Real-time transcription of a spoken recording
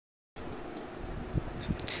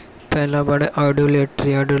पहला वर्ड है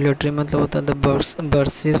idolatry. Idolatry मतलब होता है द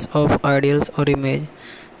वर्शिप ऑफ आइडियल्स और image.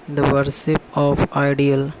 The worship of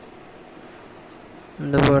ideal,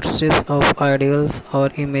 the worship of ideals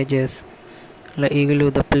और इमेजेस। इग्लू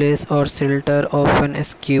द प्लेस और shelter of N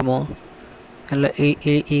Eskimo.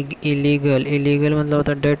 Illegal, illegal मतलब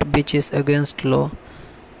होता है date which is against law.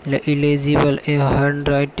 Illegible A hand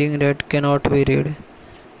writing that cannot be read.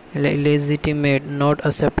 illegitimate not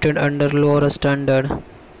accepted under law or standard.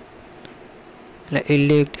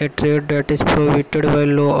 Elect a trade that is prohibited by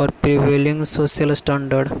law or prevailing social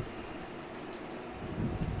standard.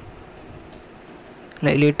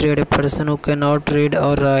 Illiterate a person who cannot read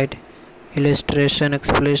or write. Illustration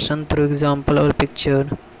explanation through example or picture.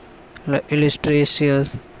 Illustrious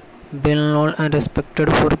well known and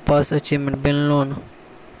respected for past achievement. Well known.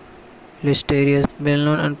 Illustrious well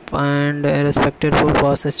known and respected for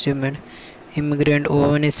past achievement. Immigrant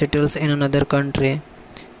woman settles in another country.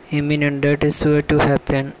 Imminent that is sure to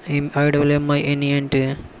happen. IWMINENT.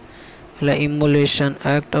 Immolation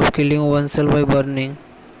act of killing oneself by burning.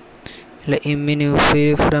 Immune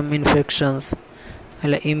free from infections.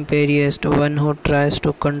 Imperious one who tries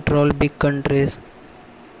to control big countries.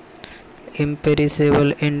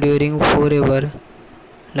 Imperishable enduring forever.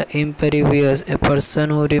 Impervious a person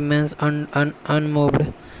who remains unmoved,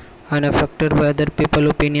 unaffected by other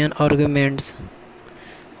people's opinion, arguments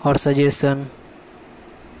or suggestion.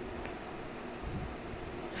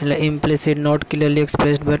 Implicit not clearly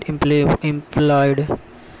expressed but implied.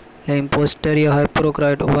 Imposter या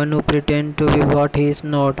hypocrite one who pretend to be what he is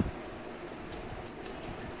not.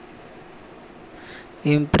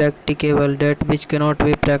 Impracticable that which cannot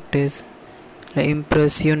be practiced.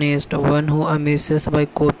 Impressionist one who amuses by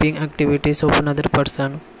copying activities of another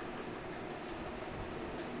person.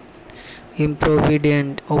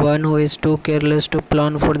 Improvident one who is too careless to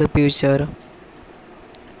plan for the future.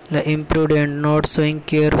 Imprudent not showing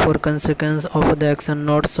care for consequence of the action,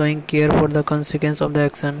 not showing care for the consequence of the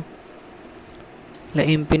action.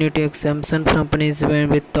 Impunity exemption from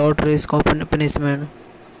punishment without risk of punishment.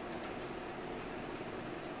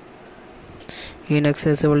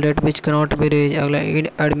 Inaccessible that which cannot be reached.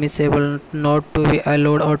 Inadmissible not to be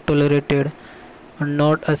allowed or tolerated,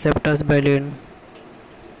 not accepted as valid.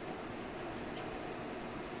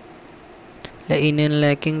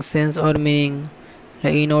 Lacking sense or meaning.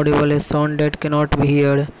 Inaudible a sound that cannot be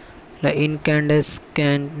heard.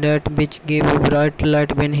 Incandescent that which gives bright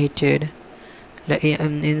light when heated.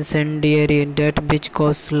 Incendiary that which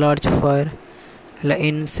causes large fire.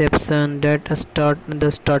 Inception that start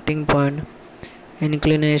the starting point.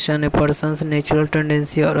 Inclination a person's natural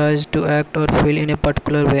tendency or urge to act or feel in a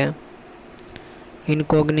particular way.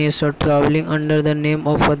 Incognito traveling under the name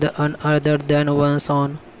of other than one's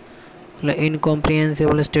own.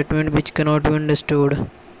 Incomprehensible statement which cannot be understood.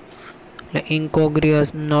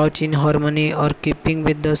 Incongruous not in harmony or keeping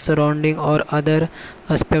with the surrounding or other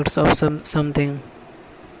aspects of something.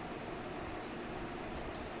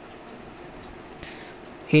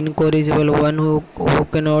 Incorrigible one who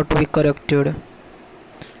cannot be corrected.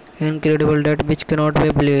 Incredible that which cannot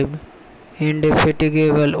be believed.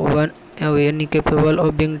 Indefatigable one incapable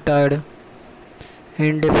of being tired.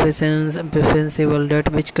 Indefensible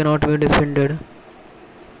that which cannot be defended.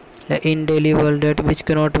 Indelible that which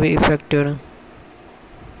cannot be effected.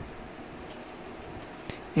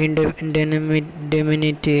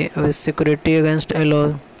 Indemnity security against a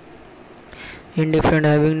law. Indifferent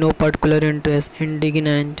having no particular interest.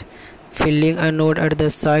 Indignant feeling annoyed at the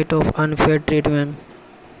sight of unfair treatment.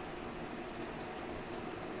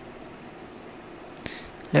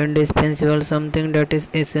 Indispensable something that is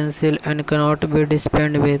essential and cannot be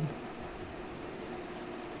dispensed with.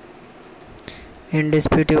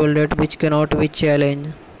 Indisputable that which cannot be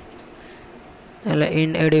challenged.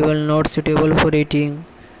 Inedible not suitable for eating.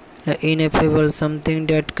 Ineffable something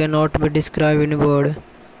that cannot be described in word.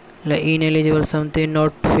 Ineligible something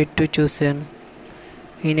not fit to choose.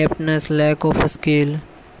 Ineptness lack of skill.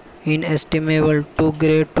 Inestimable too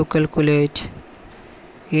great to calculate.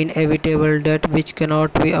 Inevitable that which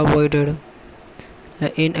cannot be avoided.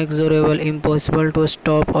 Inexorable impossible to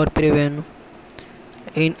stop or prevent.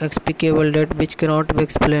 Inexplicable that which cannot be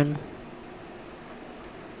explained.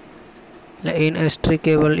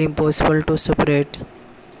 Inextricable impossible to separate.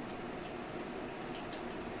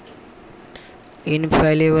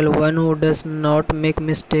 Infallible one who does not make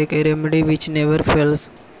mistake, a remedy which never fails.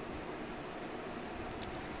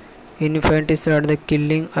 Infanticide the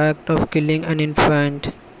killing act of killing an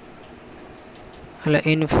infant.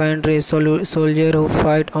 Infantry soldier who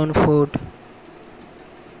fight on foot.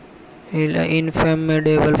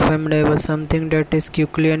 Inflammable something that is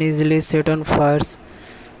quickly and easily set on fires.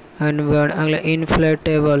 Unbound अगला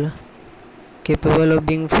inflatable, capable of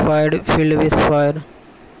being fired, filled with fire.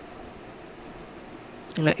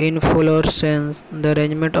 अगला inflorescence, the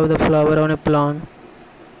arrangement of the flower on a plant.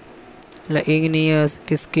 अगला igneous,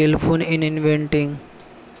 skillful in inventing.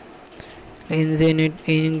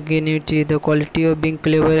 Ingenuity, the quality of being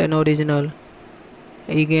clever and original.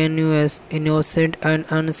 Ingenuous, innocent and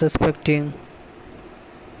unsuspecting.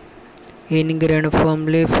 Ingrained,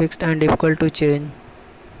 firmly fixed and difficult to change.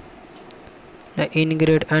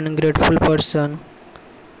 Ingrate, ungrateful person.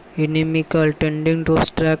 Inimical, tending to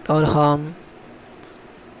obstruct or harm.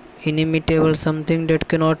 Inimitable, something that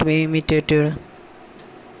cannot be imitated.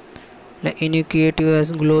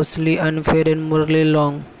 Iniquitous, grossly unfair and morally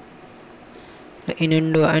wrong.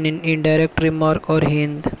 Innuendo, an indirect remark or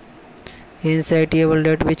hint. Insatiable,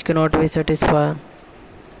 that which cannot be satisfied.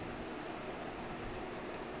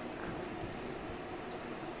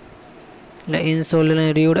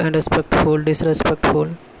 Insolent, rude and disrespectful.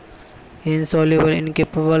 Insoluble,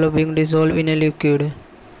 incapable of being dissolved in a liquid.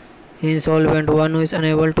 Insolvent, one who is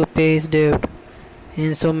unable to pay his debt.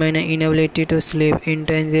 Insomnia, inability to sleep.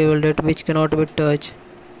 Intangible, that which cannot be touched.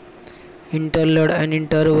 Interlude, an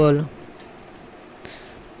interval.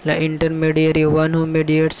 Intermediary, one who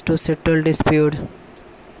mediates to settle dispute.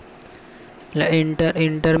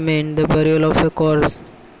 Interment, the burial of a corpse.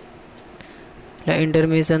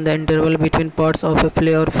 Intermission, the interval between parts of a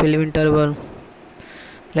play or film. Interval.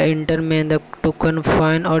 Interment, to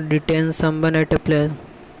confine or detain someone at a place.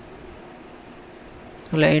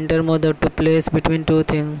 Intermode, to place between two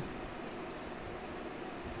things.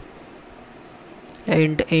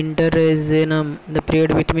 Interregnum, the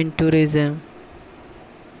period between two reasons.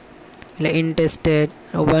 Intestate,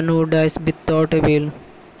 one who dies without a will.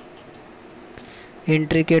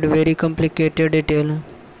 Intricate, very complicated detail.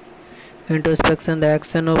 Introspection, the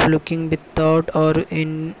action of looking without or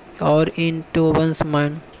into one's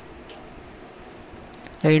mind.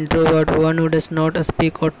 Introvert, one who does not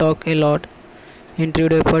speak or talk a lot.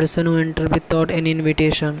 Intruder, a person who enters without any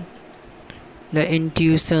invitation.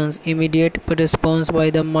 Intuitions, immediate response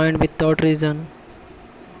by the mind without reason.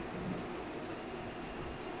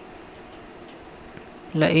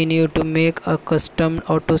 Inue, to make accustomed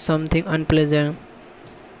or to something unpleasant.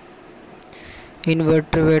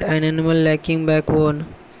 Invertebrate, an animal lacking backbone.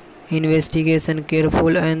 Investigation,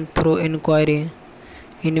 careful and thorough inquiry.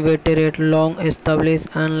 Inveterate, long established,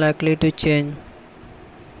 unlikely to change.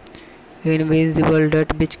 Invisible,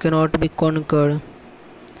 that which cannot be conquered.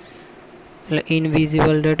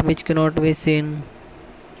 Invisible, that which cannot be seen.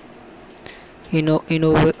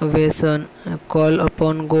 Innovation, call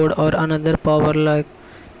upon God or another power like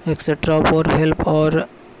etc. for help or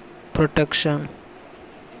protection.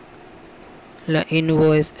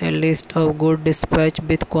 Invoice, a list of goods dispatched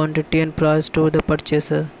with quantity and price to the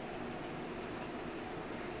purchaser.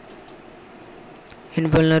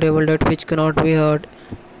 Invulnerable, that which cannot be hurt.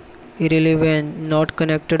 Irrelevant, not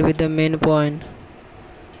connected with the main point.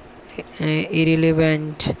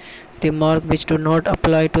 Irrelevant, remark which do not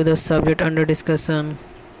apply to the subject under discussion.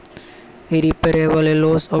 Irreparable, a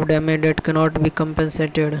loss of damage that cannot be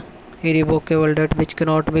compensated. Irrevocable, that which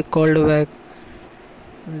cannot be called back,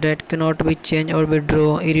 that cannot be changed or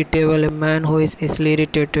withdrawn. Irritable, a man who is easily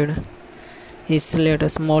irritated. Islet, a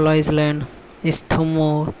small island.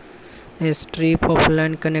 Isthmo, a strip of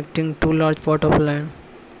land connecting two large parts of land.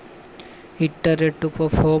 Iterate, to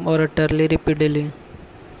perform or utterly repeatedly.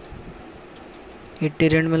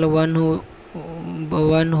 Itinerant,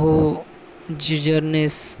 one who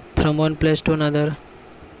journeys from one place to another.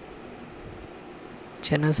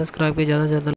 Channel subscribe की ज़्यादा से ज़्यादा